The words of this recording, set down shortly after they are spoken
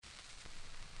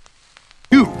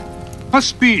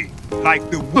Must be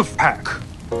like the wolf pack,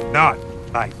 not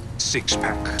like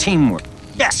six-pack. Teamwork.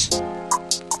 Yes!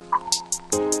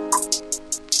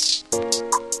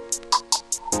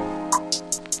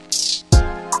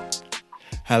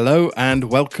 Hello and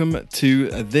welcome to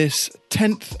this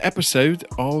 10th episode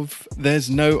of There's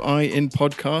No I in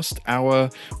Podcast, our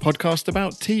podcast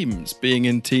about teams, being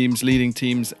in teams, leading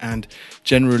teams, and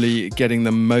generally getting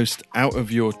the most out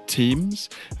of your teams.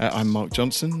 I'm Mark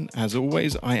Johnson. As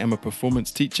always, I am a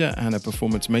performance teacher and a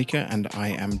performance maker, and I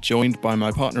am joined by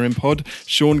my partner in pod,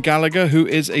 Sean Gallagher, who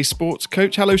is a sports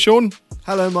coach. Hello, Sean.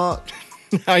 Hello, Mark.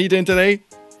 How are you doing today?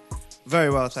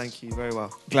 Very well, thank you. Very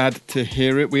well. Glad to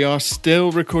hear it. We are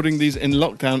still recording these in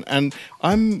lockdown, and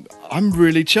I'm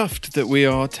really chuffed that we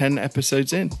are 10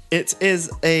 episodes in. It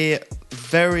is a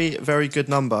very, very good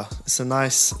number. It's a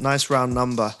nice round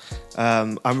number.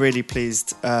 I'm really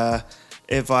pleased.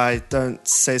 If I don't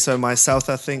say so myself,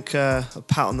 I think a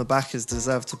pat on the back is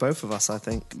deserved to both of us, I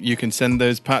think. You can send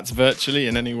those pats virtually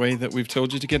in any way that we've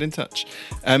told you to get in touch.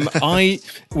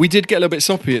 We did get a little bit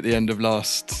soppy at the end of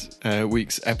last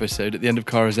week's episode, at the end of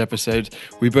Cara's episode.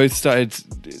 We both started,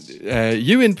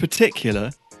 you in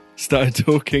particular, started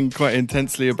talking quite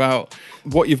intensely about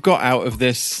what you've got out of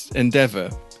this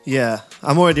endeavour. Yeah,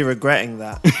 I'm already regretting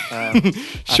that.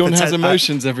 Sean has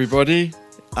emotions, everybody.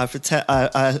 I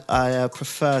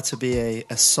prefer to be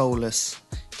a soulless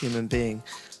human being.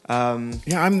 I'm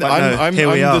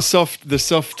the soft,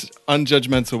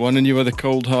 unjudgmental one, and you are the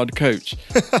cold, hard coach.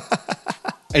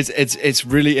 It's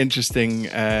really interesting.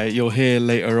 You'll hear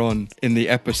later on in the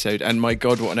episode, and my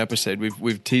God, what an episode!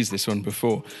 We've teased this one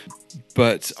before,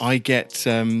 but I get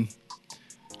a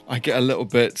little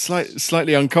bit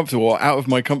slightly uncomfortable, or out of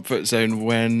my comfort zone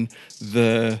when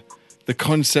the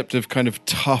concept of kind of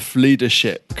tough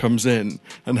leadership comes in,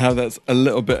 and how that's a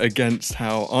little bit against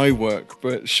how I work.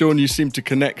 But Sean, you seem to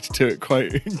connect to it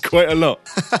quite a lot.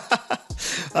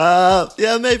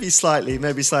 Yeah, maybe slightly.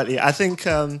 I think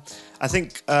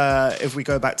if we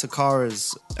go back to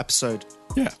Cara's episode,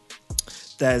 yeah,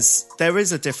 there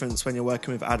is a difference when you're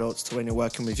working with adults to when you're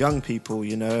working with young people,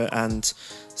 you know, and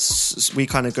we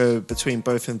kind of go between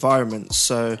both environments.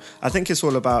 So I think it's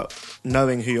all about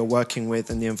knowing who you're working with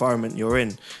and the environment you're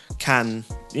in can,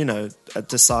 you know,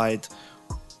 decide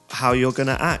how you're going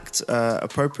to act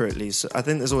appropriately. So I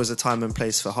think there's always a time and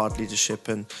place for hard leadership,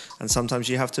 and sometimes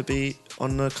you have to be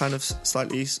on the kind of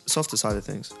slightly softer side of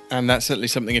things. And that's certainly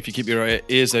something, if you keep your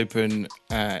ears open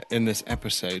in this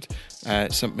episode,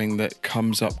 something that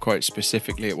comes up quite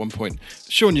specifically at one point.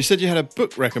 Sean, you said you had a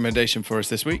book recommendation for us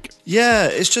this week.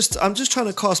 Yeah, I'm just trying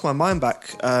to cast my mind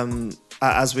back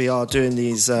as we are doing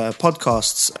these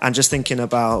podcasts, and just thinking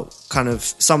about kind of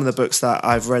some of the books that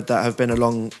I've read that have been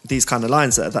along these kind of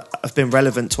lines that have been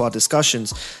relevant to our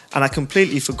discussions. And I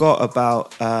completely forgot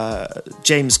about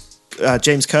James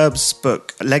Kerb's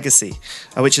book Legacy,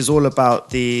 which is all about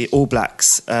the All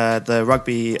Blacks, the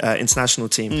rugby international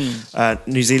team,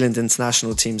 New Zealand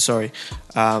international team, sorry.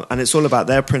 And it's all about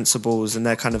their principles and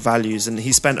their kind of values. And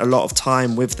he spent a lot of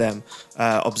time with them,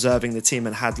 observing the team,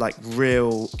 and had like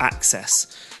real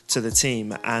access to the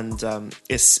team. And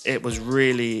it was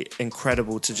really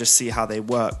incredible to just see how they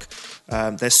work.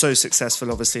 They're so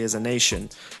successful, obviously, as a nation,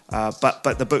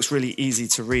 but the book's really easy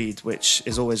to read, which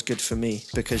is always good for me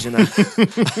because, you know,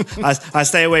 I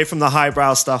stay away from the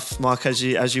highbrow stuff, Mark, as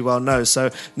you well know. So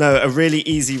no, a really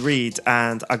easy read,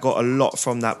 and I got a lot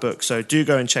from that book. So do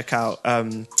go and check out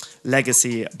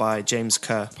Legacy by James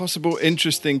Kerr. Possible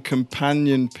interesting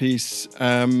companion piece.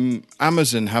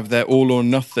 Amazon have their All or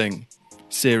Nothing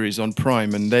series on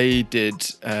Prime, and they did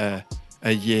a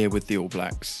year with the All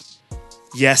Blacks.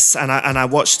 Yes, and I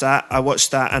watched that.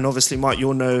 And obviously, Mark,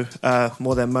 you'll know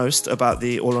more than most about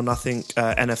the All or Nothing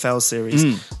NFL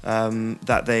series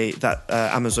that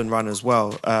Amazon run as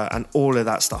well. And all of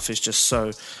that stuff is just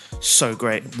so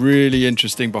great. Really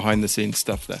interesting behind the scenes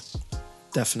stuff there.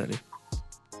 Definitely.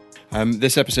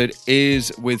 This episode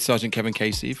is with Sergeant Kevin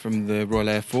Casey from the Royal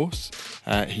Air Force.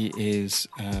 He is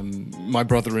my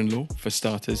brother-in-law, for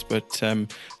starters, but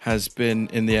has been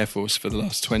in the Air Force for the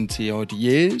last 20-odd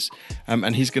years.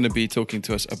 And he's going to be talking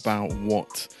to us about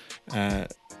what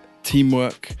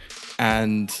teamwork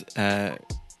and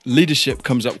leadership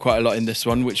comes up quite a lot in this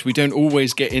one, which we don't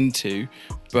always get into,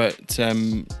 but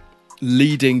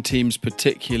leading teams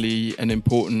particularly an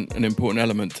important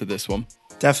element to this one.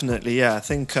 Definitely, yeah. I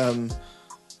think,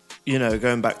 you know,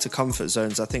 going back to comfort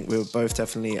zones, I think we were both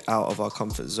definitely out of our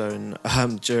comfort zone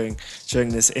during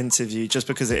this interview, just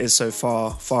because it is so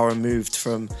far removed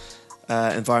from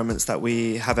environments that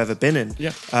we have ever been in.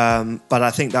 Yeah. But I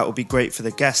think that would be great for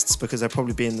the guests because they'll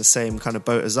probably be in the same kind of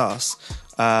boat as us.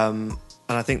 And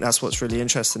And I think that's what's really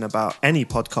interesting about any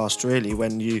podcast, really,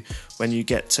 when you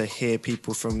get to hear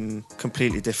people from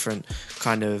completely different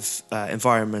kind of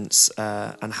environments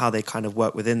and how they kind of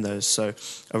work within those. So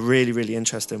a really, really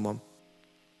interesting one.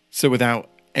 So without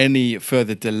any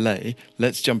further delay,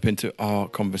 let's jump into our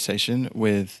conversation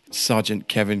with Sergeant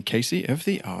Kevin Casey of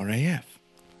the RAF.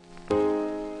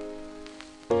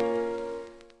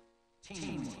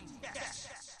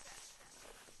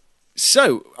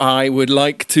 So, I would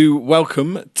like to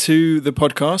welcome to the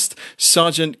podcast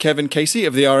Sergeant Kevin Casey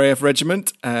of the RAF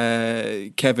Regiment.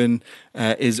 Kevin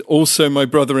is also my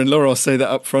brother-in-law. I'll say that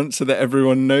up front so that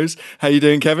everyone knows. How you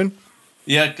doing, Kevin?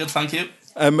 Yeah, good, thank you.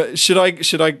 Should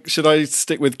I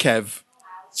stick with Kev?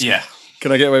 Yeah.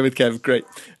 Can I get away with Kev? Great.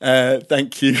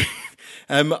 Thank you.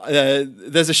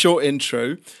 There's a short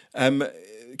intro.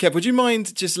 Kev, would you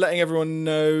mind just letting everyone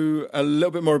know a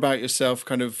little bit more about yourself,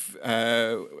 kind of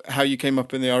how you came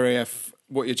up in the RAF,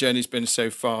 what your journey's been so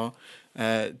far,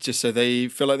 just so they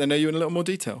feel like they know you in a little more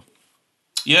detail?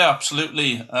 Yeah,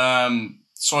 absolutely.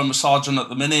 So I'm a sergeant at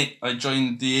the minute. I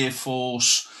joined the Air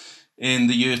Force in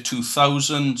the year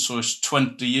 2000, so it's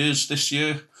 20 years this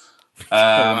year.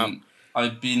 Wow.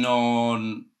 I've been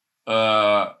on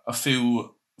a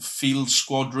few field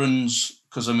squadrons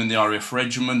because I'm in the RAF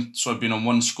Regiment. So I've been on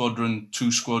 1 squadron,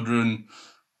 2 squadron,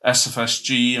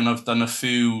 SFSG, and I've done a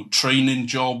few training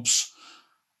jobs.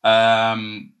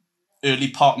 Early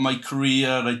part of my career,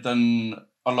 I've done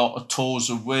a lot of tours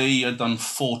away. I've done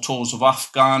 4 tours of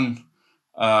Afghan.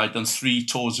 I've done 3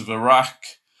 tours of Iraq.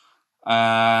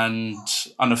 And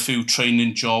a few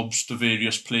training jobs to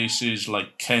various places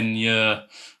like Kenya,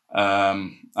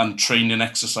 and training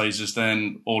exercises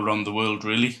then all around the world,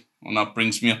 really. And that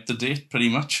brings me up to date pretty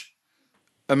much.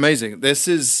 Amazing. This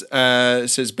is so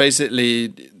it's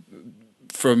basically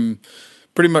from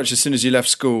pretty much as soon as you left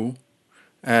school,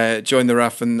 joined the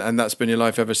RAF, and that's been your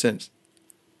life ever since.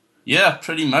 Yeah,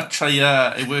 pretty much.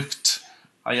 I worked.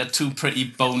 I had 2 pretty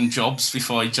bone jobs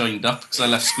before I joined up because I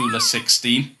left school at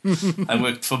 16. I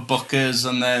worked for Booker's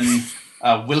and then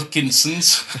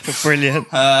Wilkinson's. Brilliant.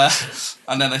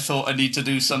 And then I thought I need to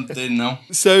do something now.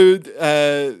 So,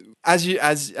 as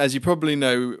you probably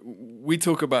know, we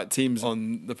talk about teams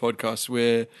on the podcast.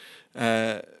 We're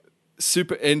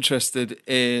super interested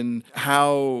in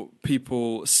how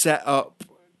people set up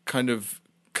kind of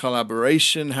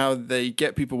collaboration, how they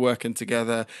get people working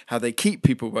together, how they keep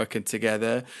people working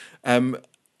together.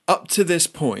 Up to this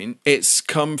point, it's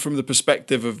come from the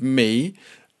perspective of me.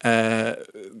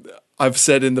 I've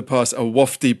said in the past, a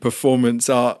wafty performance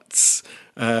arts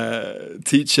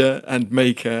teacher and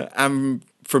maker, and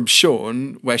from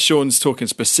Sean, where Sean's talking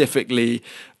specifically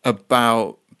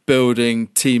about building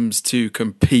teams to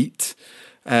compete.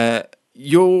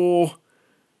 Your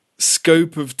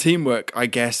scope of teamwork, I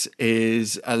guess,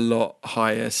 is a lot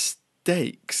higher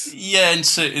stakes. Yeah, in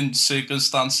certain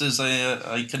circumstances,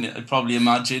 I probably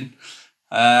imagine.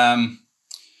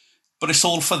 But it's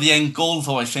all for the end goal,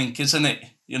 though, I think, isn't it?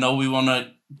 You know, we want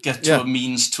to get to a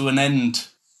means to an end.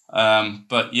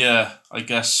 But yeah, I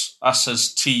guess us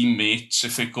as teammates,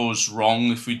 if it goes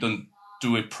wrong, if we don't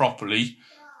do it properly,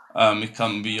 it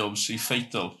can be obviously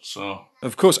fatal. So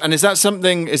of course. And is that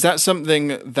something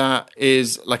that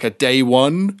is like a day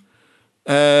one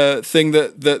thing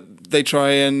that they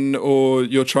try and, or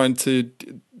you're trying to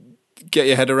get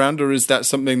your head around, or is that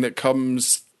something that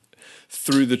comes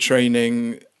through the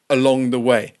training along the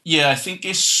way? Yeah, I think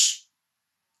it's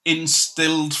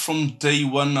instilled from day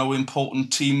one how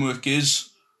important teamwork is,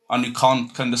 and you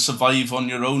can't kind of survive on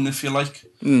your own, if you like.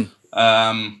 And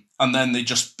then they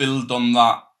just build on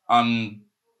that and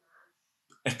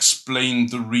explain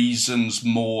the reasons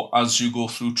more as you go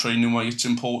through training why it's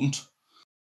important.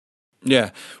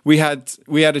 Yeah, we had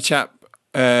a chap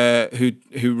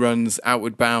who runs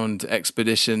Outward Bound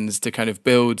expeditions to kind of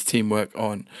build teamwork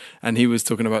on, and he was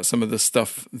talking about some of the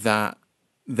stuff that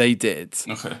they did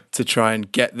to try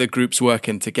and get the groups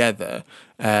working together,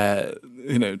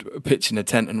 pitching a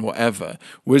tent and whatever.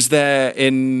 Was there,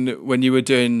 when you were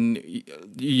doing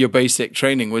your basic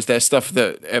training, was there stuff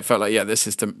that it felt like, yeah, this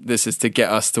is to get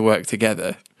us to work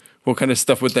together? What kind of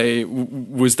stuff was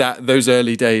that those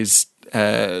early days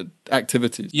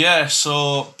activities? Yeah,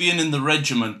 so being in the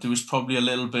regiment, it was probably a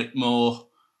little bit more,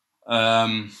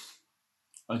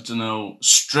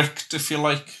 strict, if you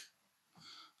like.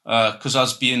 Because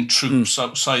as being troops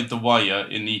outside the wire,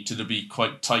 it needed to be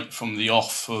quite tight from the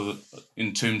off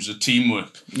in terms of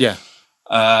teamwork. Yeah.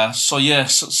 So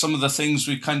some of the things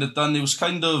we kind of done, it was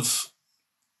kind of,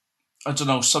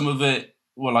 some of it,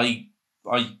 well, I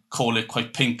call it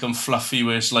quite pink and fluffy,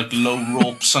 where it's like low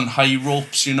ropes and high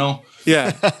ropes, you know?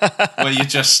 Yeah. Where you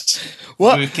just...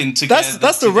 What? working together.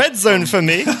 That's the red zone for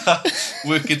me.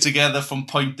 Working together from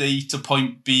point A to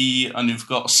point B, and you've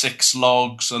got 6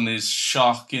 logs, and there's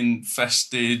shark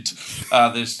infested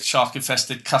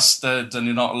custard, and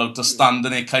you're not allowed to stand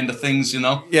in it, kind of things, you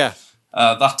know. Yeah.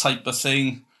 That type of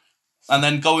thing. And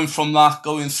then going from that,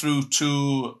 going through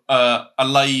to a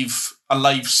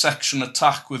live section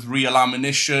attack with real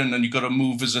ammunition, and you've got to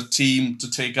move as a team to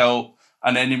take out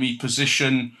an enemy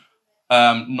position,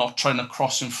 not trying to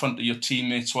cross in front of your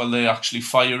teammates while they're actually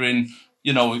firing.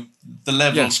 You know, the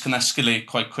levels can escalate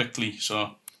quite quickly.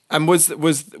 So, and was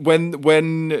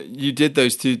when you did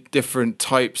those 2 different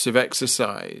types of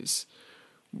exercise,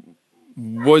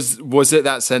 was it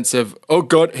that sense of, oh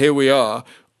God, here we are,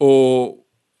 or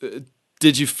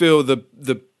did you feel the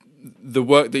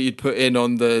work that you'd put in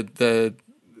on the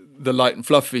light and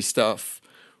fluffy stuff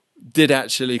did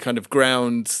actually kind of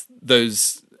ground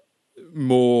those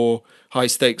more high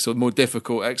stakes or more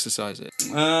difficult exercises?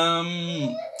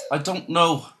 I don't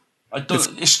know.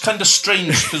 It's kind of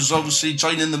strange because obviously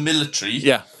joining the military,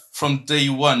 from day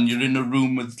one, you're in a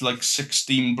room with like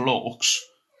 16 blokes,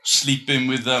 sleeping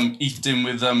with them, eating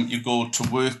with them, you go to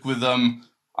work with them,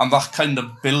 and that kind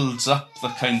of builds up the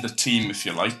kind of team, if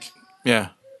you like. Yeah.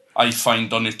 I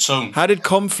find on its own. How did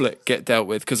conflict get dealt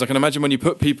with? Because I can imagine when you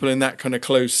put people in that kind of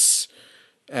close,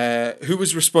 who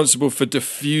was responsible for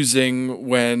diffusing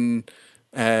when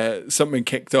something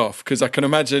kicked off? Because I can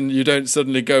imagine you don't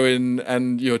suddenly go in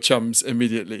and you're chums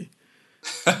immediately.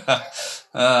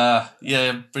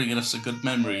 Bringing us some good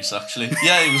memories, actually.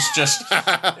 Yeah, it was just,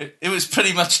 it was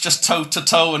pretty much just toe to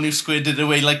toe, and who squared it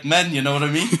away like men, you know what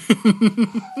I mean?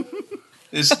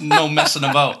 There's no messing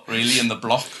about, really, in the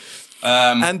block.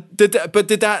 And did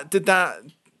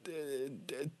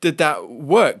that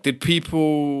work? Did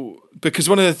people? Because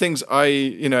one of the things I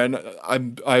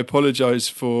apologize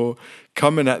for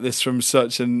coming at this from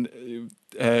such an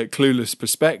clueless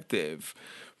perspective,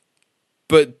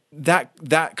 but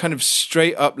that kind of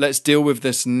straight up, let's deal with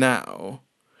this now.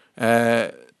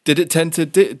 Did it tend to?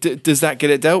 Does that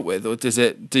get it dealt with, or does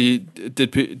it? Do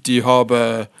you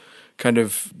harbour kind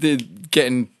of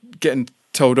getting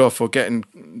told off or getting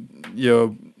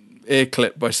your ear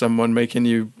clipped by someone making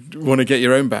you want to get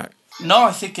your own back? No,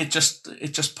 I think it just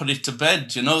put it to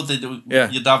bed, you know.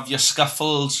 You'd have your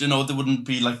scuffles, you know, there wouldn't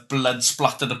be like blood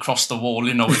splattered across the wall,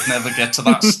 you know, we'd never get to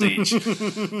that stage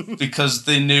because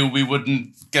they knew we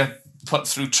wouldn't get put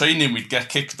through training, we'd get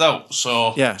kicked out.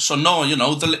 So no, you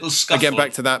know, the little scuffle. Again,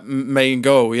 back to that main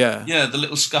goal, Yeah, the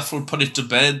little scuffle put it to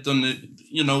bed, and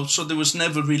you know, so there was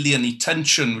never really any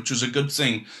tension, which was a good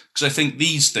thing. Because I think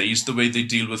these days, the way they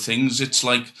deal with things, it's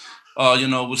like, you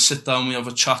know, we'll sit down, we have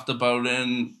a chat about it,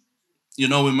 and you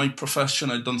know, in my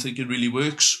profession, I don't think it really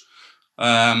works.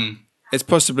 It's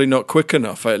possibly not quick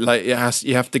enough. Like you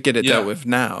have to get it dealt with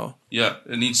now. Yeah,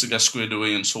 it needs to get squared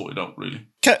away and sorted out, really.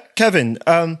 Kevin,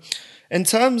 in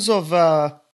terms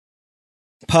of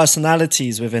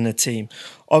personalities within a team,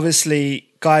 obviously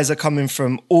guys are coming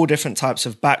from all different types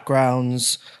of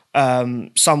backgrounds.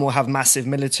 Some will have massive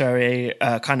military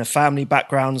kind of family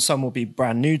backgrounds. Some will be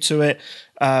brand new to it.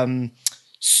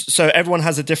 So everyone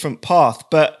has a different path,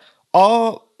 but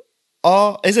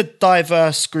is a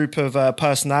diverse group of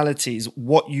personalities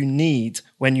what you need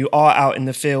when you are out in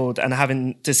the field and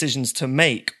having decisions to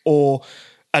make? Or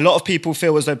a lot of people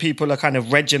feel as though people are kind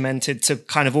of regimented to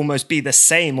kind of almost be the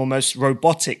same, almost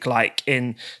robotic-like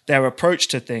in their approach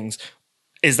to things.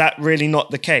 Is that really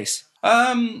not the case?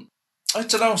 I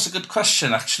don't know. It's a good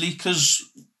question, actually, because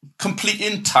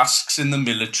completing tasks in the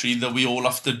military that we all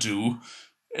have to do,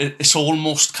 it's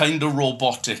almost kind of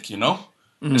robotic, you know?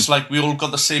 Mm. It's like we all got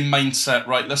the same mindset,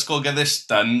 right? Let's go get this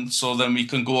done so then we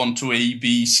can go on to A,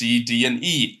 B, C, D, and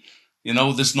E. You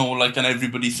know, there's no like, and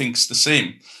everybody thinks the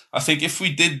same. I think if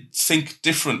we did think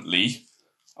differently,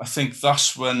 I think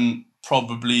that's when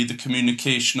probably the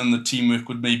communication and the teamwork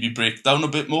would maybe break down a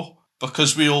bit more,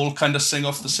 because we all kind of sing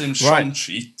off the same song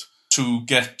sheet to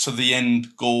get to the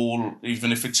end goal,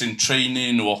 even if it's in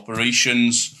training or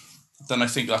operations. Then I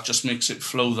think that just makes it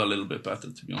flow a little bit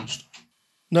better, to be honest.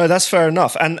 No, that's fair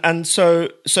enough. And so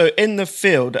in the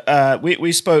field,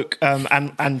 we spoke,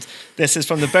 and this is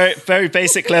from the very, very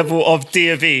basic level of D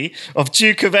of E, of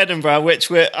Duke of Edinburgh, which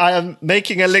I am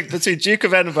making a link between Duke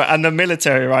of Edinburgh and the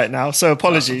military right now. So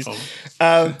apologies.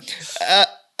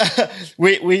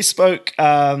 We spoke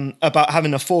about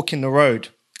having a fork in the road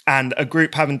and a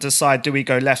group having to decide, do we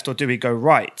go left or do we go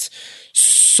right?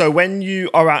 So when you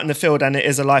are out in the field and it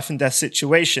is a life and death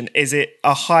situation, is it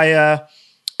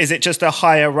just a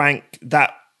higher rank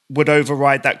that would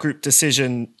override that group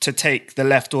decision to take the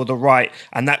left or the right?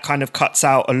 And that kind of cuts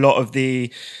out a lot of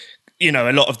the you know,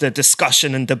 a lot of the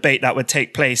discussion and debate that would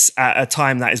take place at a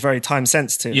time that is very time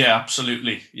sensitive. Yeah,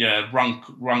 absolutely. Yeah,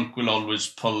 rank will always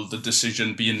pull the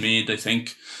decision being made, I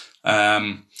think.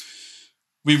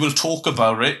 We will talk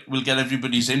about it. We'll get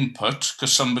everybody's input,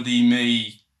 because somebody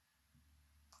may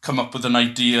come up with an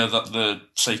idea that the,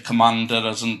 say, commander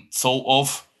hasn't thought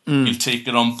of. He'll take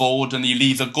it on board, and he'll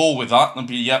either go with that and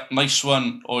be, yeah, nice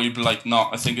one, or he'll be like, no,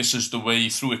 I think this is the way,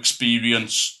 through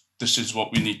experience, this is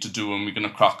what we need to do, and we're going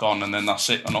to crack on, and then that's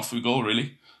it, and off we go,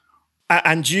 really.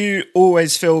 And you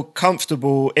always feel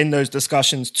comfortable in those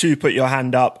discussions to put your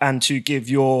hand up and to give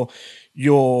your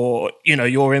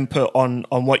input on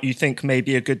what you think may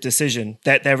be a good decision.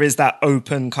 That there is that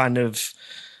open kind of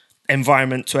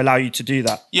environment to allow you to do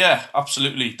that. Yeah,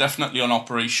 absolutely. Definitely on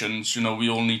operations, you know, we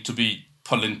all need to be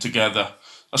pulling together.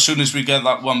 As soon as we get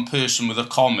that one person with a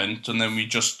comment, and then we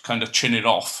just kind of chin it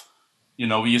off, you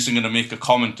know, he isn't going to make a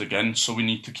comment again. So we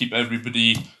need to keep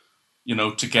everybody, you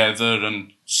know, together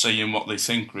and saying what they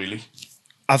think, really.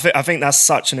 I think that's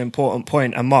such an important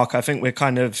point. And Mark, I think we're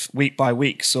kind of week by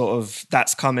week, sort of,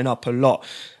 that's coming up a lot.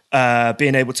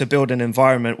 Being able to build an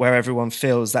environment where everyone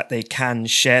feels that they can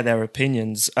share their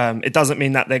opinions. It doesn't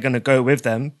mean that they're going to go with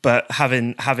them, but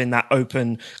having that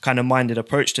open kind of minded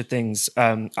approach to things,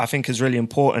 I think is really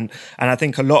important. And I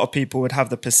think a lot of people would have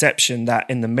the perception that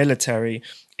in the military,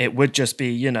 it would just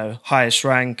be, you know, highest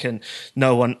rank, and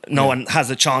no one has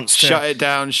a chance to shut it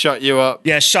down, shut you up.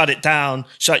 Yeah, shut it down,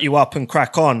 shut you up, and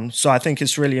crack on. So I think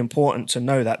it's really important to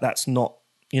know that that's not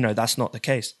the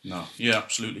case. No, yeah,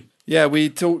 absolutely. Yeah, we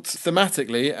talked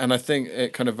thematically, and I think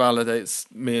it kind of validates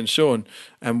me and Sean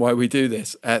and why we do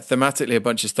this. Thematically, a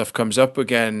bunch of stuff comes up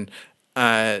again,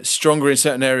 stronger in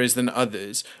certain areas than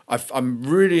others. I'm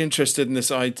really interested in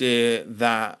this idea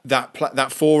that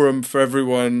forum for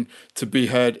everyone to be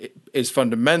heard is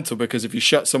fundamental, because if you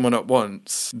shut someone up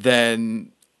once,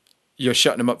 then you're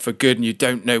shutting them up for good, and you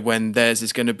don't know when theirs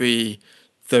is going to be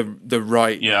the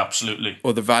right, yeah, absolutely,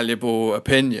 or the valuable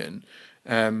opinion.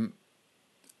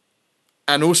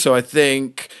 And also, I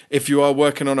think if you are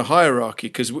working on a hierarchy,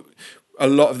 because a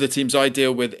lot of the teams I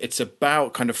deal with, it's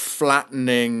about kind of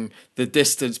flattening the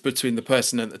distance between the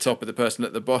person at the top and the person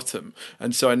at the bottom.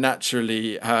 And so I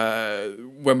naturally,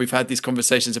 when we've had these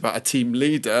conversations about a team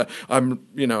leader,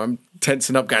 I'm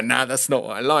tensing up going, nah, that's not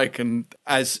what I like. And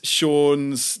as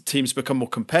Sean's teams become more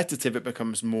competitive, it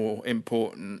becomes more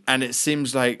important. And it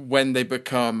seems like when they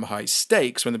become high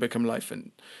stakes, when they become life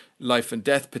and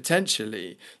death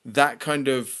potentially, that kind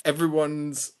of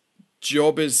everyone's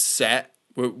job is set.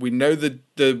 We know that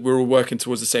we're all working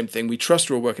towards the same thing. We trust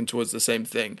we're all working towards the same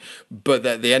thing. But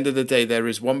at the end of the day, there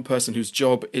is one person whose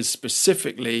job is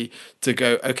specifically to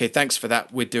go, okay, thanks for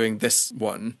that, we're doing this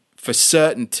one. For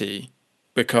certainty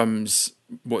becomes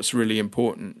what's really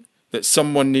important. That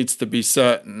someone needs to be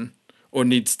certain, or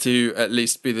needs to at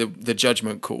least be the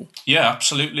judgment call. Yeah,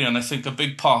 absolutely. And I think a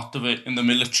big part of it in the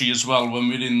military as well, when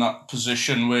we're in that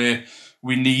position where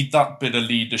we need that bit of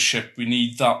leadership, we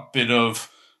need that bit of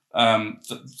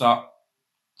that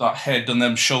head on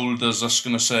them shoulders that's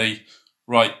going to say,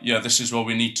 right, yeah, this is what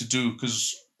we need to do.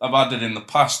 Because I've had it in the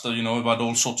past, you know, I've had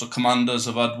all sorts of commanders.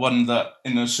 I've had one that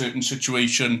in a certain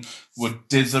situation would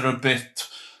dither a bit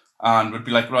and would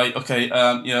be like, right, okay,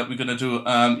 we're going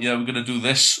to do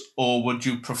this. Or would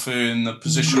you prefer in the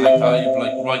position like that? You'd be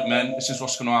like, right, men, this is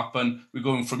what's going to happen. We're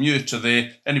going from here to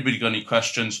there. Anybody got any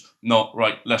questions? No,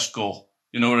 right, let's go.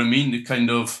 You know what I mean? It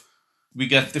kind of, we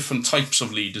get different types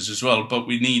of leaders as well, but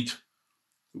we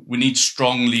need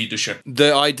strong leadership.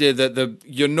 The idea that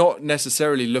you're not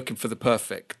necessarily looking for the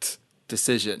perfect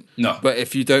decision. No. But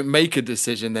if you don't make a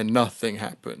decision, then nothing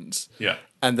happens. Yeah.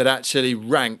 And that actually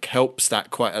rank helps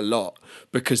that quite a lot,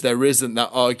 because there isn't that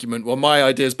argument, well, my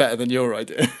idea is better than your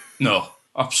idea. No,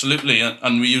 absolutely.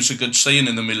 And we use a good saying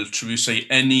in the military. We say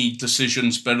any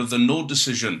decision's better than no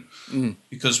decision.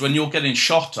 Because when you're getting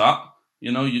shot at,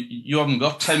 you know, you haven't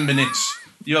got 10 minutes.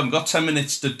 You haven't got 10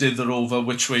 minutes to dither over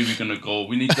which way we're going to go.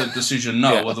 We need the decision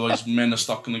now, otherwise men are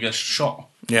stuck going to get shot.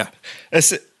 Yeah.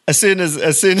 As soon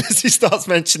as he starts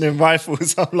mentioning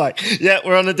rifles, I'm like, yeah,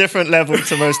 we're on a different level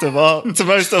to most of our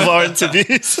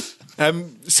interviews.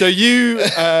 So you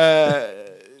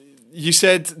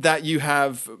said that you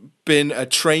have been a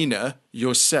trainer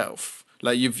yourself.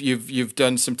 Like you've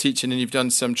done some teaching and you've done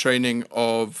some training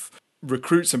of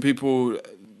recruits and people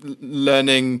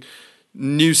learning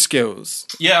new skills.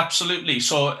 Yeah, absolutely.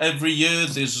 So every year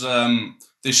there's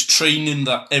training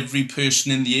that every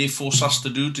person in the Air Force has to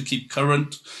do to keep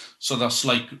current. So that's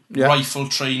like rifle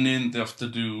training. They have to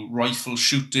do rifle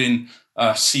shooting,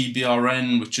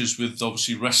 CBRN, which is with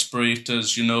obviously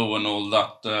respirators, you know, and all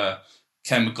that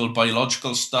chemical,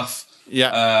 biological stuff.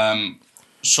 Yeah.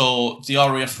 So the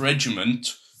RAF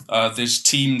regiment, there's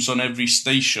teams on every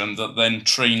station that then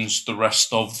trains the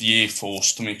rest of the Air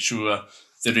Force to make sure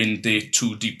they're in date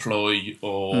to deploy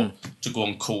or to go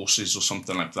on courses or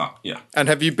something like that. Yeah. And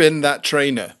have you been that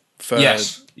trainer for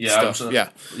Yes. Yeah. stuff?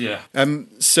 Yeah.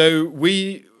 So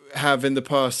we have in the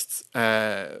past,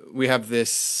 we have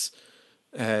this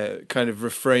kind of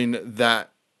refrain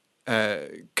that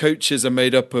coaches are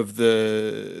made up of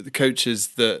the coaches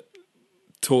that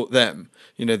taught them.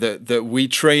 You know, that we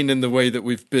train in the way that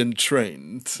we've been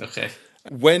trained. Okay.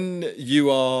 When you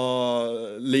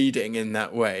are leading in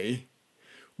that way,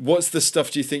 what's the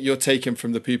stuff do you think you're taking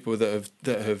from the people that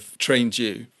have trained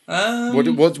you?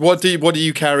 What do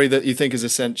you carry that you think is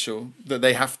essential that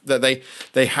they have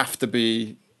to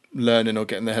be learning or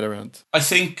getting their head around? I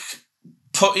think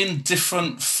putting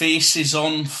different faces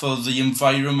on for the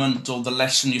environment or the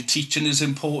lesson you're teaching is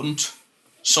important.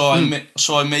 So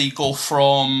I may go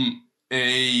from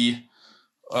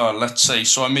let's say,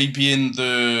 so I may be in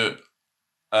the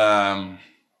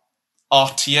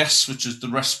RTS, which is the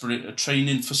respirator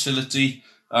training facility.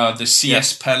 The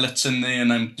CS pellets in there,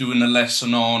 and I'm doing a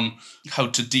lesson on how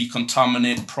to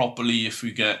decontaminate properly if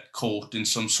we get caught in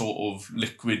some sort of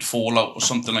liquid fallout or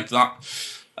something like that.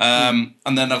 And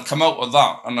then I'll come out of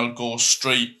that and I'll go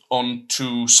straight on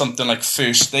to something like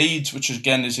first aid, which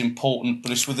again is important,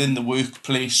 but it's within the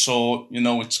workplace, so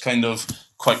it's kind of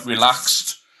quite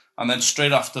relaxed. And then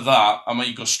straight after that, I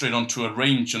might go straight onto a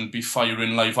range and be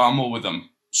firing live ammo with them.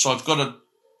 So I've got to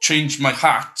change my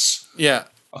hats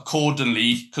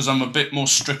accordingly, because I'm a bit more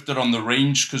stricter on the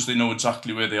range because they know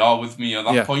exactly where they are with me at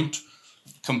that point,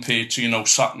 compared to,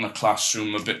 sat in a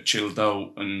classroom a bit chilled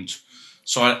out. And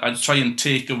so I try and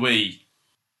take away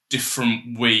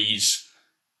different ways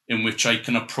in which I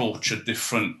can approach a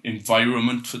different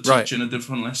environment for teaching a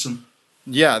different lesson.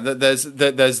 Yeah, there's the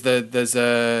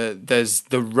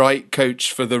right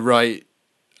coach for the right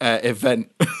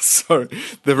event. Sorry,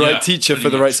 the right teacher for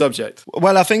the right subject.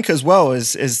 Well, I think as well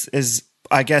is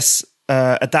I guess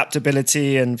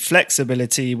adaptability and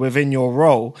flexibility within your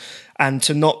role, and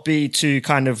to not be too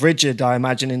kind of rigid, I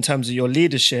imagine, in terms of your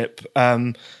leadership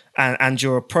and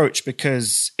your approach,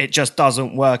 because it just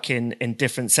doesn't work in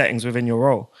different settings within your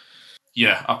role.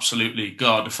 Yeah, absolutely.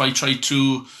 God, if I try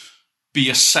to be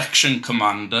a section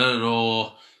commander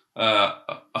or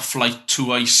a flight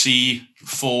 2IC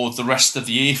for the rest of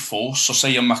the Air Force, or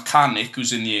say a mechanic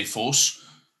who's in the Air Force,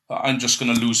 I'm just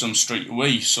going to lose them straight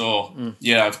away. So,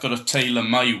 I've got to tailor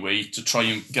my way to try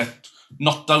and get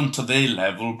not down to their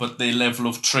level, but their level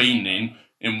of training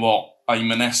in what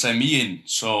I'm an SME in.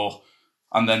 So,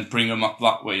 and then bring them up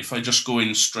that way. If I just go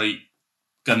in straight,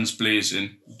 guns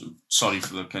blazing, sorry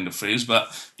for the kind of phrase, but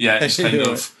it's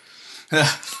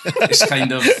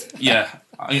kind of...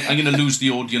 I'm going to lose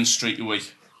the audience straight away.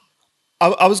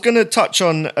 I was going to touch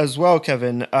on as well,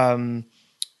 Kevin,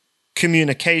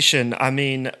 communication. I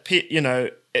mean,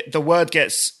 the word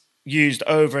gets used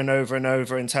over and over and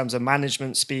over in terms of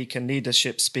management speak and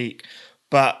leadership speak,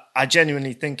 but I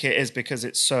genuinely think it is because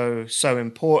it's so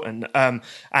important. And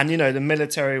the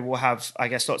military will have, I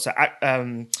guess, lots of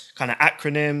kind of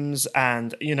acronyms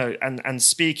and and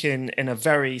speak in a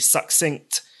very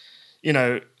succinct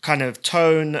kind of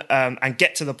tone and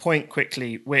get to the point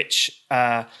quickly, which,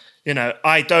 I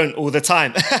don't all the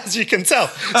time, as you can tell.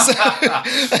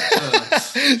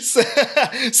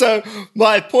 So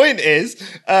my point is,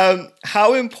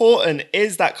 how important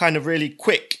is that kind of really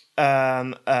quick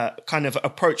kind of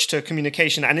approach to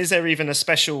communication? And is there even a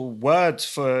special word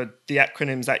for the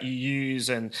acronyms that you use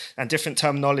and different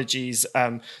terminologies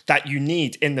that you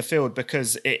need in the field,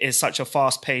 because it is such a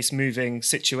fast-paced moving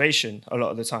situation a lot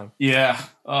of the time? Yeah,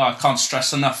 I can't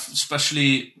stress enough,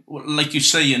 especially like you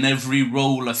say, in every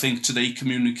role. I think today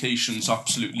communication is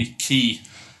absolutely key.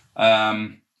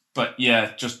 But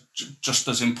just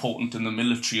as important in the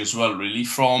military as well, really,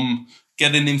 from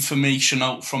getting information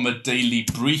out from a daily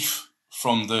brief,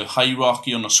 from the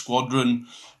hierarchy on a squadron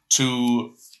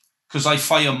to, because I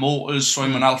fire motors, so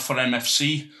I'm an Alpha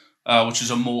MFC, which is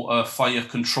a motor fire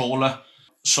controller.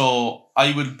 So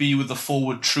I would be with the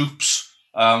forward troops.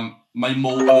 My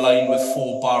motor line with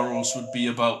 4 barrels would be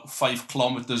about 5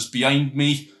 kilometers behind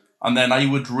me. And then I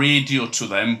would radio to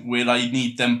them where I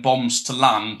need them bombs to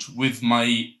land with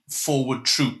my forward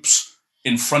troops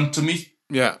in front of me.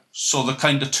 Yeah. So the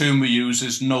kind of term we use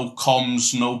is no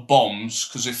comms, no bombs,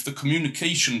 because if the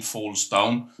communication falls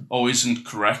down or isn't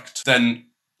correct, then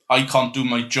I can't do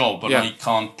my job and I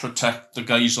can't protect the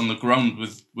guys on the ground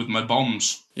with my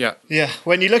bombs. Yeah. Yeah.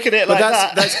 When you look at it but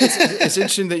like it's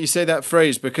interesting that you say that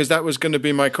phrase, because that was going to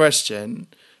be my question.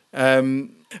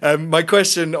 My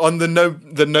question on the no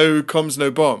comms,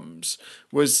 no bombs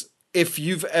was if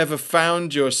you've ever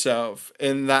found yourself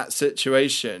in that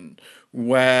situation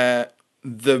where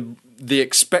the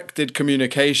expected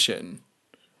communication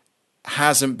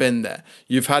hasn't been there.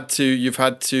 You've had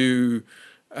to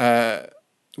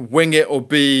wing it or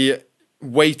be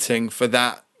waiting for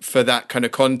that kind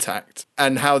of contact,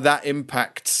 and how that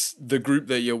impacts the group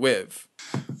that you're with.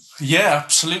 Yeah,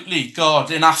 absolutely.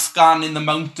 God, in Afghan, in the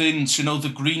mountains,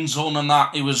 the green zone and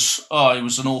that, it was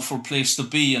an awful place to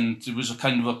be, and it was a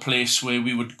kind of a place where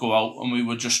we would go out and we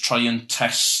would just try and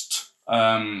test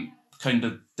kind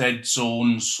of dead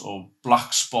zones or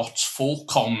black spots for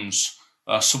comms.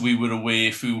 So we were aware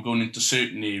if we were going into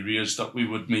certain areas that we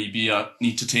would maybe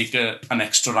need to take an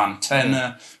extra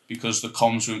antenna because the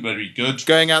comms weren't very good.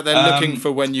 Going out there looking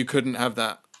for when you couldn't have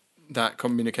that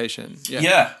communication.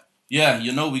 Yeah.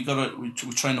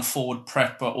 We're trying to forward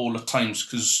prep at all the times,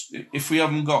 because if we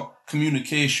haven't got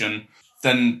communication,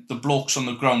 then the blokes on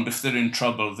the ground, if they're in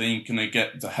trouble, they ain't going to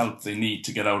get the help they need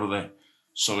to get out of there.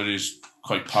 So it is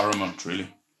quite paramount,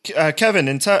 really.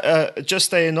 Kevin, just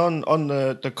staying on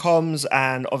the comms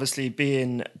and obviously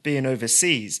being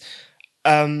overseas,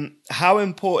 how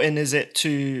important is it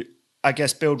to, I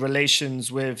guess, build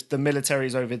relations with the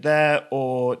militaries over there,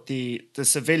 or the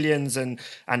civilians and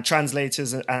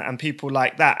translators and people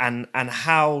like that, and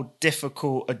how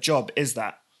difficult a job is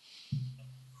that?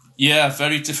 Yeah,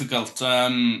 very difficult.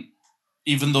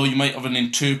 Even though you might have an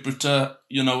interpreter,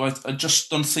 I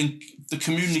just don't think the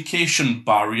communication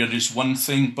barrier is one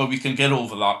thing, but we can get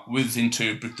over that with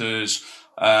interpreters.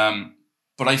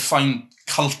 But I find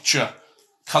culture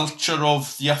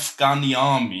of the Afghani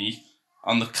army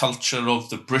and the culture of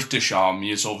the British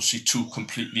army is obviously two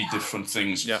completely different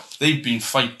things. Yeah. They've been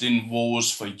fighting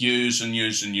wars for years and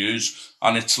years and years,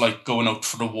 and it's like going out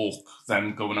for a walk,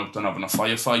 them going out and having a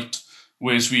firefight.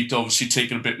 Whereas we'd obviously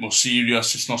take it a bit more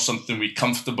serious. It's not something we're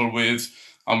comfortable with,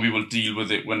 and we will deal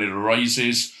with it when it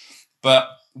arises. But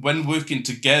when working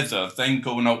together, then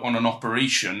going out on an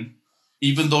operation,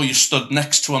 even though you stood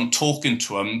next to them, talking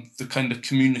to them, the kind of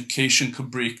communication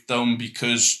could break down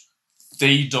because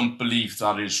they don't believe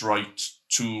that is right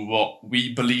to what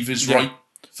we believe is right.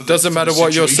 Doesn't matter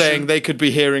what you're saying, they could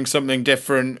be hearing something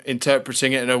different,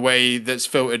 interpreting it in a way that's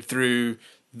filtered through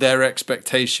their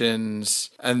expectations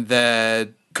and their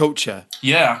culture.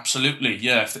 Yeah, absolutely.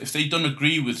 Yeah, if they don't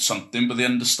agree with something, but they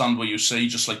understand what you say,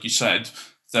 just like you said,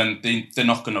 then they're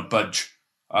not going to budge,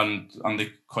 and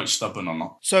they're quite stubborn on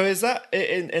that. So is that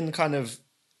in kind of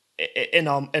in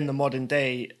the modern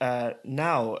day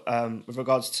now, with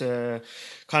regards to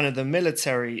kind of the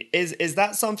military, is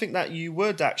that something that you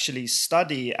would actually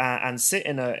study and sit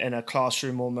in a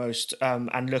classroom almost,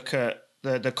 and look at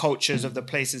the cultures of the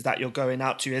places that you're going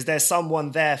out to? Is there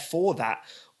someone there for that,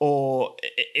 or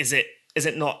is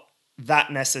it not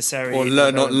that necessary? Or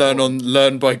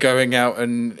learn by going out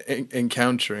and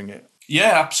encountering it?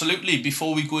 Yeah, absolutely.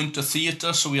 Before we go into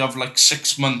theatre, so we have like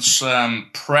 6 months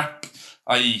prep,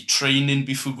 i.e. training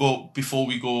before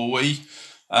we go away.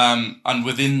 And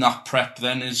within that prep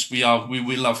then we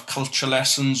will have culture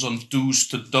lessons on do's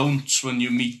to don'ts when you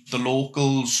meet the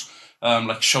locals,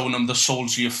 like showing them the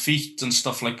soles of your feet and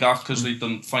stuff like that, because they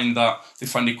find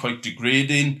it quite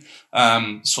degrading.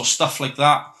 So stuff like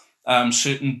that.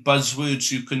 Certain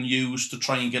buzzwords you can use to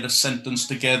try and get a sentence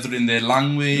together in their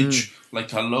language,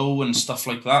 like hello and stuff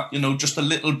like that. Just a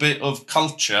little bit of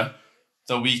culture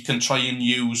that we can try and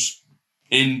use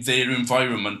in their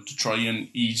environment to try and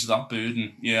ease that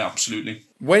burden. Yeah, absolutely.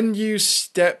 When you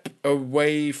step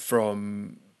away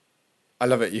from, I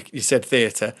love it, you said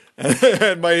theatre,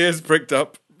 and my ears pricked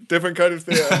up. Different kind of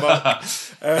theatre, Mark.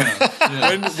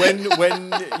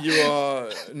 When you are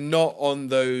not on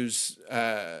those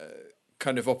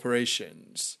kind of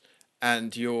operations,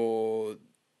 and you're,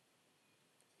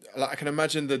 like, I can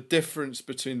imagine the difference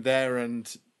between there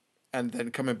and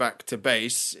then coming back to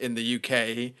base in the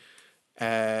UK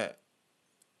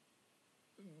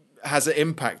has an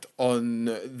impact on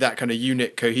that kind of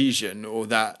unit cohesion, or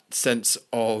that sense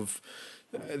of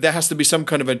there has to be some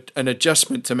kind of an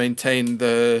adjustment to maintain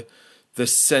the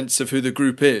sense of who the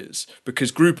group is,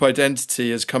 because group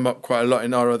identity has come up quite a lot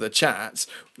in our other chats.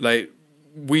 Like,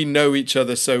 we know each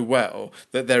other so well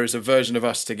that there is a version of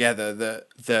us together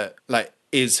that like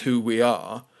is who we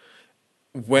are.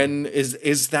 When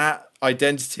is that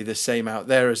identity the same out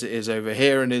there as it is over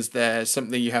here, and is there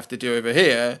something you have to do over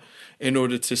here in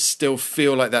order to still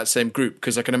feel like that same group?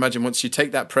 Because I can imagine once you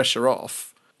take that pressure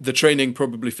off, the training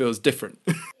probably feels different.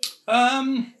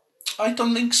 I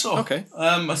don't think so. Okay.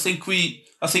 I think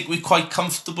we're quite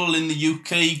comfortable in the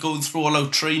UK going through all our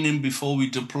training before we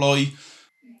deploy.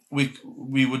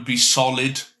 we would be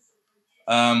solid.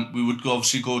 We would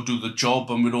obviously go do the job,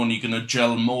 and we're only going to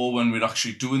gel more when we're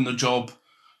actually doing the job.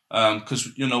 Because,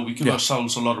 we give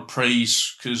ourselves a lot of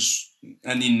praise, because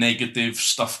any negative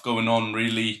stuff going on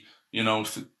really,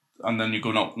 and then you're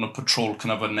going out on a patrol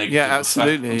can have a negative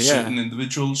effect on certain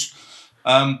individuals.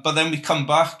 But then we come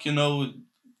back,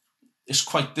 it's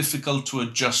quite difficult to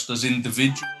adjust as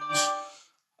individuals.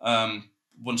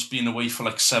 Once being away for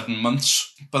like 7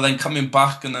 months, but then coming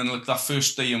back and then like that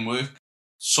first day in work.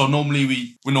 So normally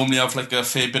we normally have like a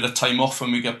fair bit of time off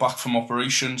when we get back from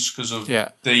operations because of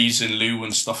days in lieu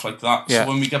and stuff like that. So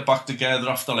when we get back together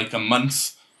after like a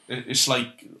month, it's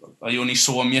like I only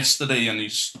saw him yesterday, and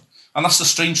that's the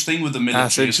strange thing with the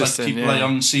military. It's like people I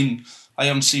haven't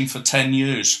seen for 10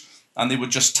 years, and they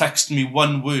would just text me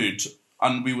one word,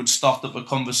 and we would start up a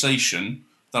conversation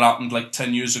that happened like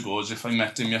 10 years ago as if I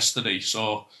met him yesterday.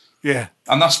 So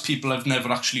and that's people I've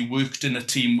never actually worked in a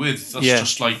team with. That's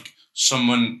just like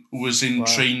someone who was in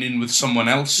training with someone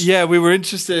else. Yeah, we were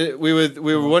interested. We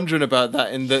were wondering about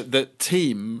that, in that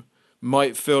team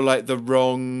might feel like the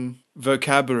wrong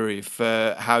vocabulary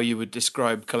for how you would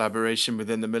describe collaboration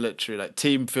within the military. Like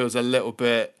team feels a little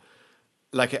bit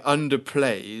like it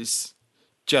underplays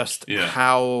just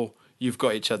how you've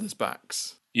got each other's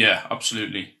backs. Yeah,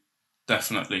 absolutely.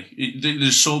 Definitely.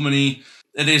 There's so many.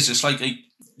 It's like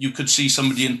you could see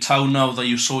somebody in town now that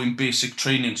you saw in basic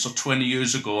training, so 20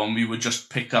 years ago, and we would just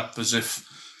pick up as if,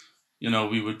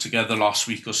 we were together last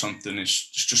week or something. It's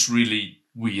just really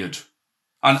weird.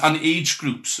 And age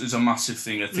groups is a massive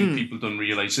thing I think people don't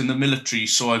realise. In the military,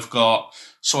 so I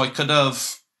could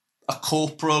have a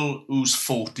corporal who's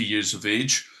 40 years of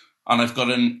age, and I've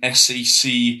got an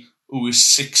SAC who is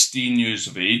 16 years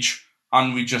of age,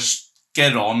 and we just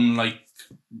get on like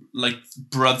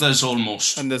brothers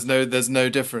almost. And there's no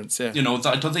difference, I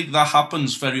don't think that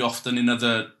happens very often in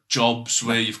other jobs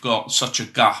where you've got such a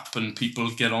gap and people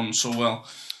get on so well.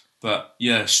 But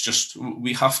it's just,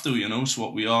 we have to, it's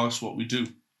what we are, it's what we do.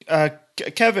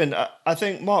 Kevin, I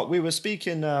think, Mark, we were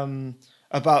speaking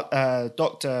about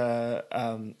Dr.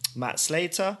 Matt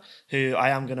Slater, who I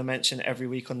am going to mention every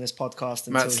week on this podcast.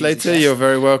 Matt Slater, you're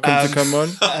very welcome to come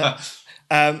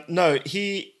on. No,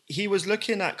 he was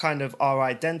looking at kind of our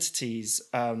identities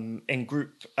in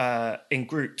groups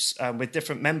with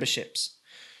different memberships.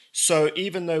 So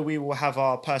even though we will have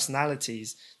our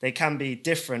personalities, they can be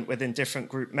different within different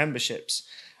group memberships.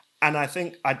 And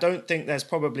I don't think there's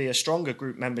probably a stronger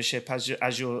group membership as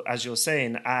you're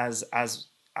saying as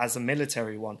a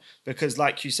military one, because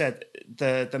like you said,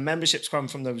 the memberships come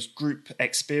from those group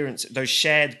experience, those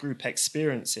shared group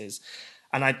experiences.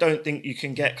 And I don't think you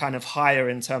can get kind of higher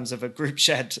in terms of a group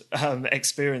shared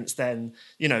experience than,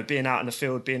 being out in the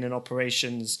field, being in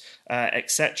operations,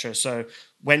 etc. So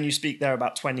when you speak there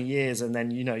about 20 years and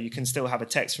then, you can still have a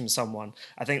text from someone,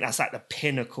 I think that's like the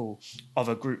pinnacle of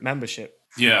a group membership.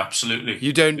 Yeah, absolutely.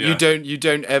 You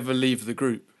don't ever leave the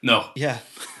group. No. Yeah.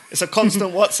 It's a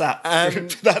constant WhatsApp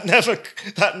group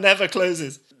that never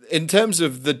closes. In terms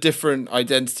of the different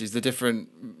identities, the different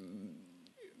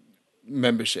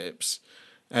memberships,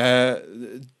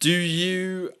 do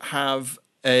you have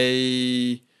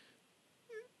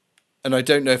and I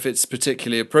don't know if it's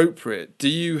particularly appropriate, do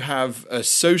you have a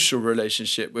social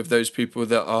relationship with those people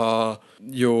that are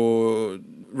your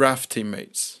RAF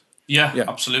teammates? Yeah,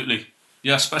 absolutely.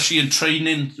 Yeah, especially in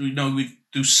training, we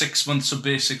do 6 months of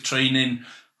basic training,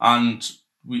 and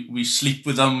we sleep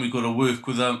with them, we go to work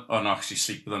with them. Oh, not actually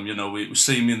sleep with them, we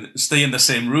stay in the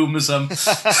same room as them.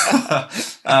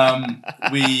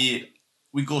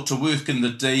 We go to work in the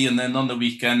day, and then on the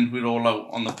weekend we're all out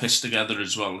on the piss together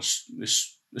as well.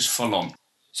 It's full on.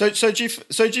 So do you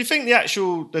think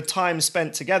the time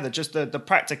spent together, just the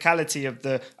practicality of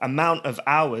the amount of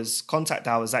hours, contact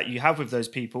hours that you have with those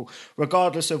people,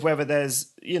 regardless of whether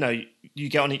there's, you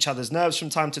get on each other's nerves from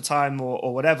time to time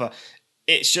or whatever,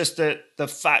 it's just the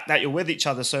fact that you're with each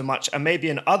other so much, and maybe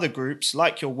in other groups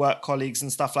like your work colleagues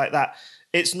and stuff like that,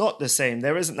 it's not the same.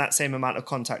 There isn't that same amount of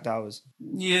contact hours.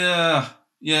 Yeah,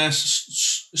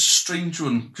 it's a strange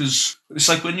one, because it's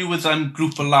like when you're with a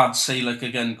group of lads, say, like,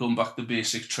 again, going back to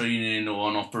basic training or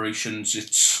on operations,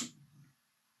 it's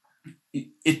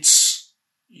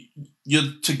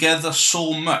you're together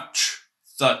so much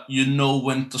that you know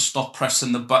when to stop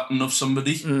pressing the button of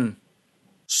somebody.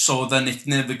 So then it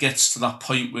never gets to that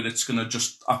point where it's going to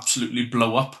just absolutely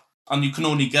blow up. And you can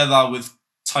only get that with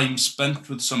time spent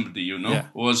with somebody,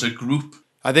 or as a group.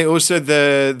 I think also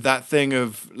that thing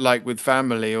of, like, with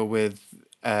family or with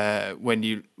when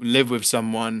you live with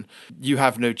someone, you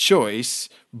have no choice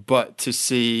but to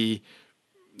see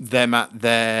them at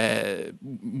their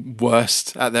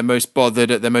worst, at their most bothered,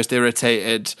 at their most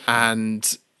irritated,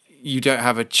 and you don't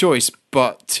have a choice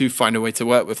but to find a way to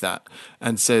work with that.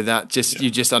 And so that just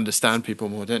you just understand people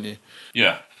more, don't you?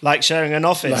 Yeah. Like sharing an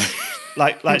office.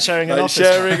 Like sharing an office.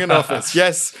 Sharing an office,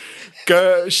 yes.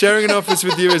 Sharing an office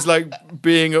with you is like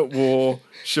being at war,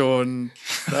 Sean.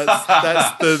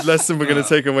 That's the lesson we're going to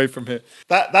take away from here.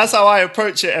 That's how I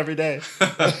approach it every day.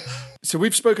 So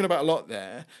we've spoken about a lot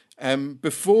there.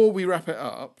 Before we wrap it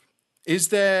up, is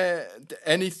there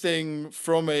anything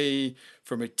from a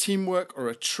teamwork or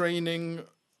a training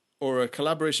or a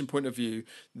collaboration point of view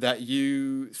that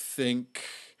you think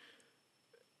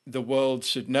the world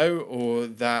should know, or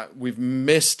that we've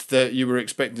missed that you were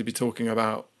expecting to be talking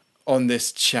about on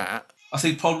this chat? I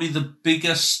think probably the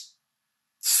biggest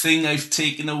thing I've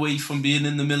taken away from being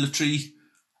in the military,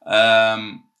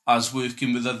 as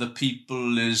working with other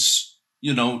people, is,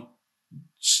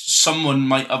 someone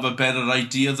might have a better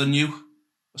idea than you,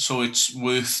 so it's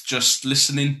worth just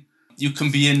listening. You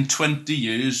can be in 20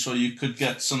 years, or you could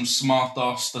get some smart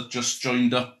ass that just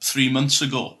joined up 3 months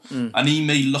ago. And he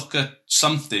may look at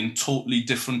something totally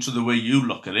different to the way you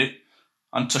look at it.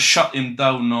 And to shut him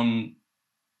down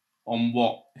on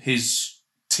what his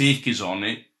take is on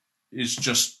it is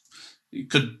it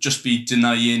could just be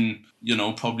denying,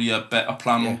 probably a better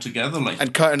plan altogether.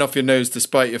 And cutting off your nose to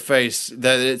spite your face.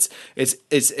 That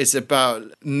it's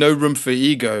about no room for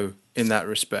ego in that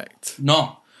respect.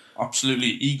 No. Absolutely.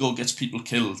 Ego gets people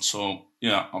killed. So,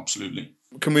 yeah, absolutely.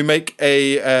 Can we make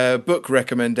a book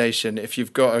recommendation if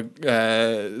you've got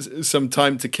some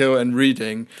time to kill and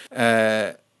reading?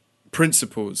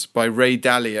 Principles by Ray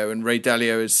Dalio. And Ray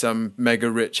Dalio is some mega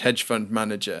rich hedge fund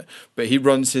manager. But he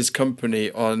runs his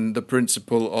company on the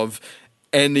principle of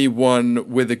anyone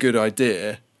with a good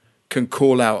idea can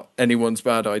call out anyone's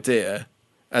bad idea,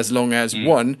 as long as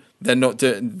one, they're not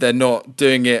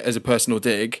doing it as a personal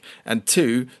dig, and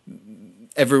two,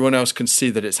 everyone else can see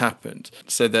that it's happened,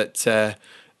 so that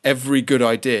every good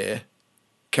idea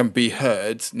can be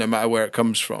heard no matter where it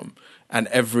comes from, and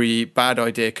every bad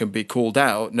idea can be called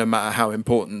out no matter how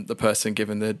important the person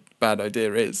given the bad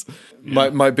idea is.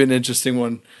 Might be an interesting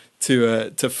one to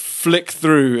flick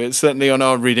through. It's certainly on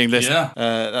our reading list.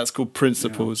 That's called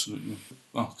Principles. Yeah,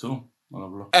 oh, cool.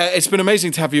 It's been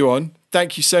amazing to have you on.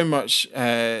 Thank you so much,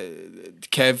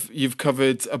 Kev. You've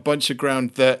covered a bunch of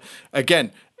ground that,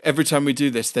 again, every time we do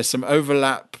this, there's some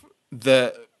overlap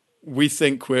that we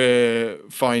think we're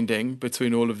finding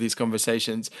between all of these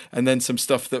conversations, and then some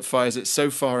stuff that fires it so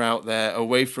far out there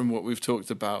away from what we've talked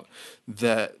about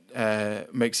that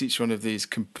makes each one of these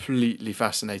completely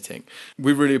fascinating.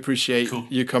 We really appreciate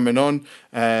you coming on.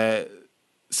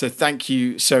 So thank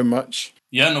you so much.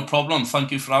 Yeah, no problem.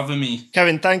 Thank you for having me.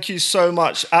 Kevin, thank you so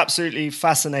much. Absolutely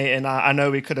fascinating. I know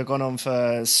we could have gone on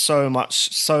for so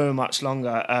much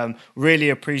longer. Really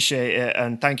appreciate it.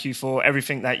 And thank you for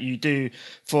everything that you do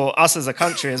for us as a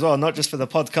country as well, not just for the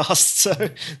podcast. So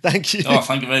thank you. Oh,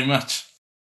 thank you very much.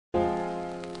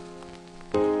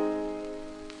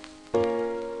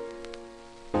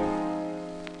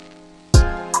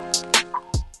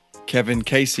 Kevin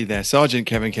Casey there, Sergeant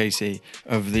Kevin Casey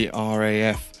of the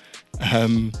RAF.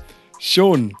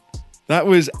 Sean, that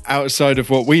was outside of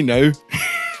what we know.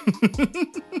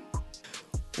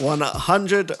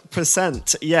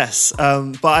 100%, yes.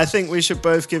 But I think we should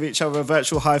both give each other a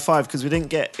virtual high five because we didn't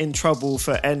get in trouble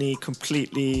for any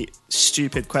completely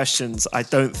stupid questions. I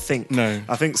don't think. No.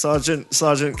 I think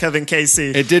Sergeant Kevin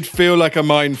Casey. It did feel like a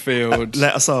minefield.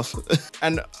 Let us off.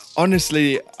 And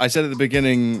honestly, I said at the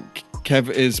beginning, Kev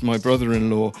is my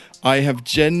brother-in-law. I have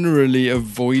generally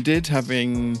avoided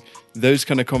having those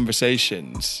kind of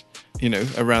conversations,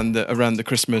 around the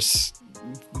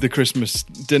Christmas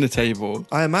dinner table.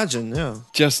 I imagine, yeah.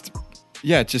 Just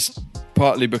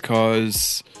partly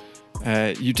because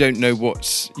you don't know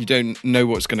what's going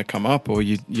to come up, or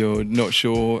you're not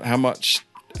sure how much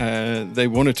they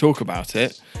want to talk about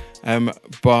it.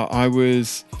 But I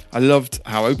loved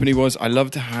how open he was. I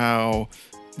loved how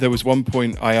there was one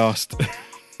point I asked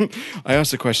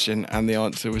a question and the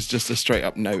answer was just a straight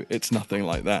up no. It's nothing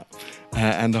like that,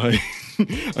 and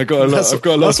I've got a lot of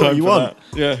time for that.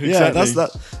 Yeah, exactly. Yeah,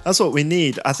 that's what we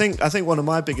need. I think one of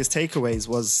my biggest takeaways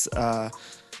was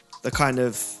the kind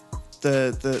of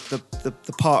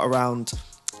the part around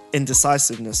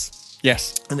indecisiveness.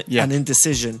 Yes, and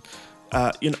indecision.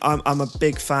 I'm a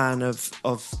big fan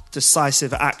of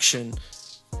decisive action,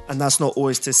 and that's not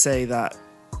always to say that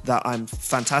I'm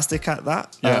fantastic at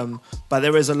that. Yeah. But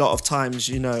there is a lot of times,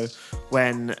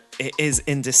 when it is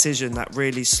indecision that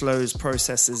really slows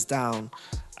processes down.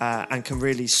 and can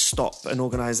really stop an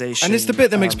organisation. And it's the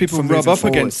bit that makes people from rub moving up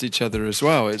forward. against each other as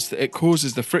well. It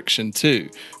causes the friction too,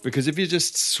 because if you're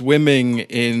just swimming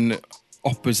in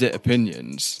opposite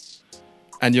opinions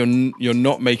and you're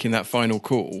not making that final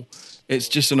call, it's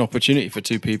just an opportunity for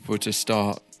two people to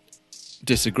start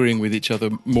disagreeing with each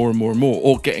other more and more and more,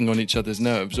 or getting on each other's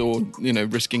nerves, or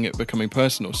risking it becoming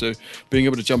personal. So being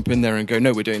able to jump in there and go,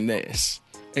 no, we're doing this,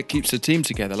 it keeps the team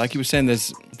together. Like you were saying,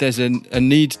 there's a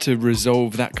need to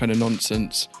resolve that kind of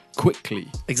nonsense quickly.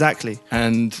 Exactly.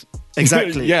 And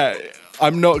Exactly. yeah,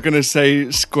 I'm not going to say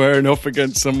squaring off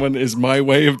against someone is my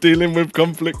way of dealing with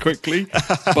conflict quickly,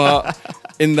 but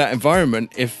in that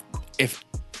environment, if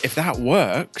that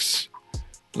works,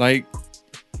 like,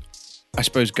 I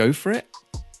suppose go for it.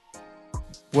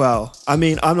 Well, I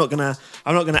mean, I'm not gonna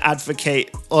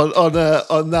advocate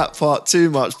on that part too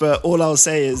much, but all I'll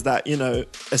say is that,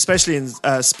 especially in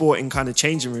sporting kind of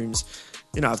changing rooms,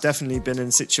 I've definitely been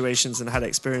in situations and had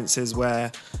experiences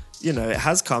where, it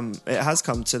has come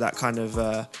to that kind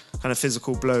of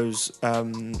physical blows,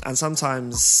 and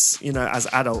sometimes, as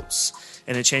adults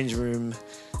in a changing room,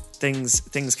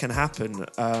 things can happen,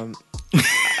 and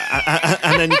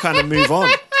then you kind of move on.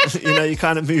 You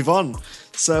kind of move on.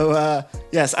 So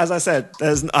yes, as I said,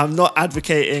 I'm not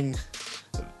advocating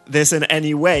this in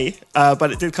any way,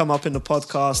 but it did come up in the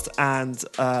podcast, and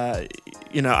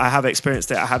I have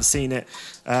experienced it. I have seen it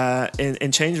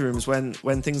in changing rooms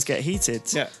when things get heated.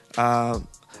 Yeah.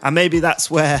 And maybe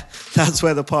that's where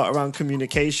the part around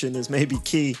communication is maybe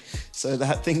key, so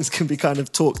that things can be kind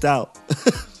of talked out.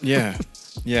 Yeah.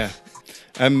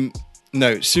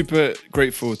 No, super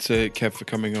grateful to Kev for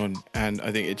coming on, and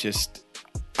I think it just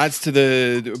adds to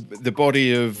the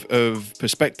body of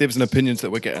perspectives and opinions that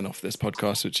we're getting off this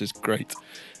podcast, which is great.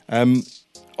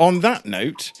 On that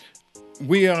note,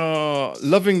 we are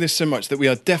loving this so much that we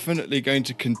are definitely going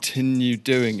to continue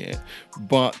doing it.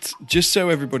 But just so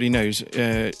everybody knows,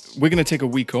 we're going to take a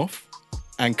week off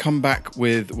and come back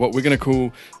with what we're going to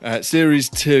call Series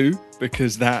 2,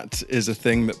 because that is a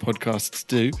thing that podcasts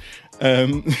do.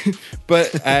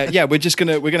 But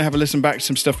we're gonna have a listen back to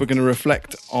some stuff. We're going to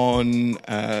reflect on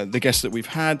the guests that we've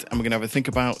had, and we're going to have a think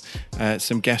about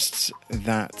some guests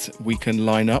that we can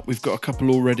line up. We've got a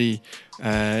couple already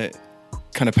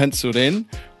kind of penciled in,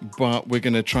 but we're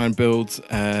going to try and build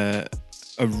a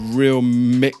real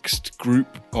mixed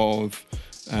group of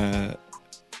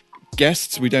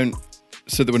guests.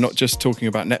 So that we're not just talking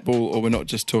about netball, or we're not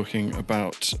just talking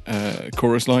about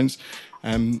chorus lines.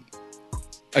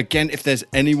 Again, if there's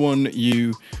anyone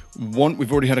you want,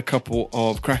 we've already had a couple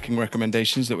of cracking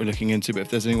recommendations that we're looking into, but if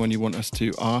there's anyone you want us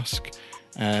to ask,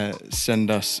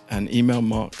 send us an email,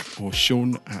 Mark or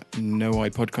Sean at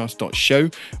noipodcast.show,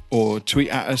 or tweet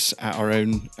at us at our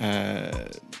own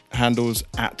handles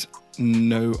at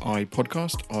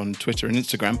noipodcast on Twitter and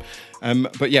Instagram.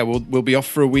 But yeah, we'll be off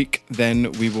for a week,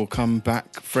 then we will come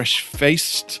back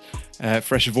fresh-faced,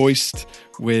 fresh-voiced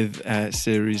with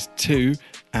Series 2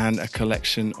 and a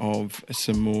collection of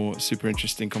some more super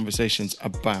interesting conversations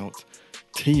about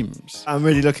teams. I'm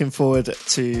really looking forward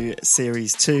to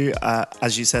Series 2.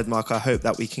 As you said, Mark, I hope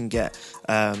that we can get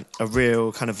a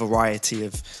real kind of variety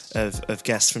of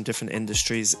guests from different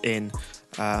industries in,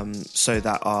 so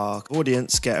that our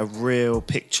audience get a real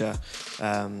picture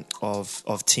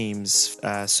of teams.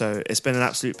 So it's been an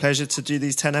absolute pleasure to do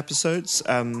these 10 episodes.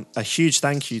 A huge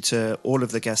thank you to all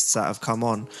of the guests that have come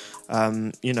on.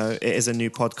 It is a new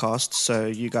podcast, so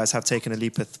you guys have taken a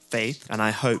leap of faith, and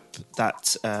I hope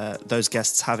that those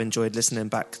guests have enjoyed listening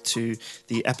back to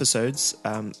the episodes.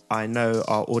 I know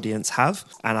our audience have,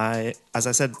 and I, as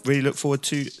I said, really look forward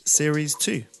to Series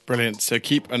 2. Brilliant. So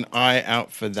keep an eye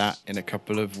out for that in a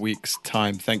couple of weeks'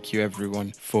 time. Thank you,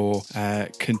 everyone, for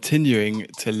continuing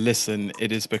to listen.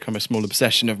 It has become a small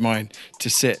obsession of mine to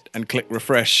sit and click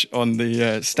refresh on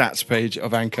the stats page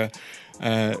of Anchor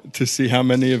to see how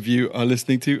many of you are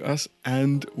listening to us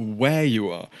and where you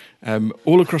are.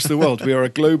 All across the world, we are a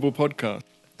global podcast.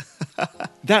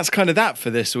 That's kind of that for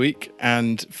this week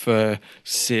and for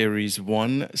Series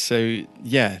 1. So,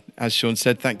 yeah, as Sean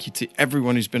said, thank you to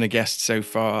everyone who's been a guest so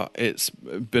far. It's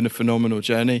been a phenomenal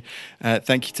journey.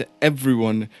 Thank you to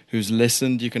everyone who's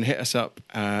listened. You can hit us up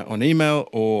on email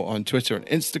or on Twitter and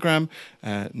Instagram,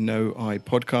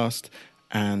 noipodcast.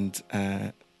 And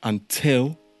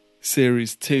until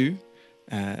Series 2,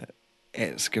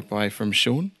 it's goodbye from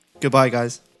Sean. Goodbye,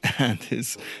 guys. And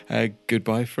it's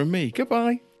goodbye from me.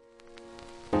 Goodbye.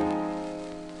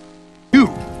 You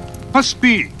must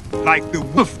be like the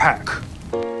wolf pack.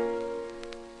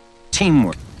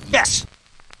 Teamwork. Yes!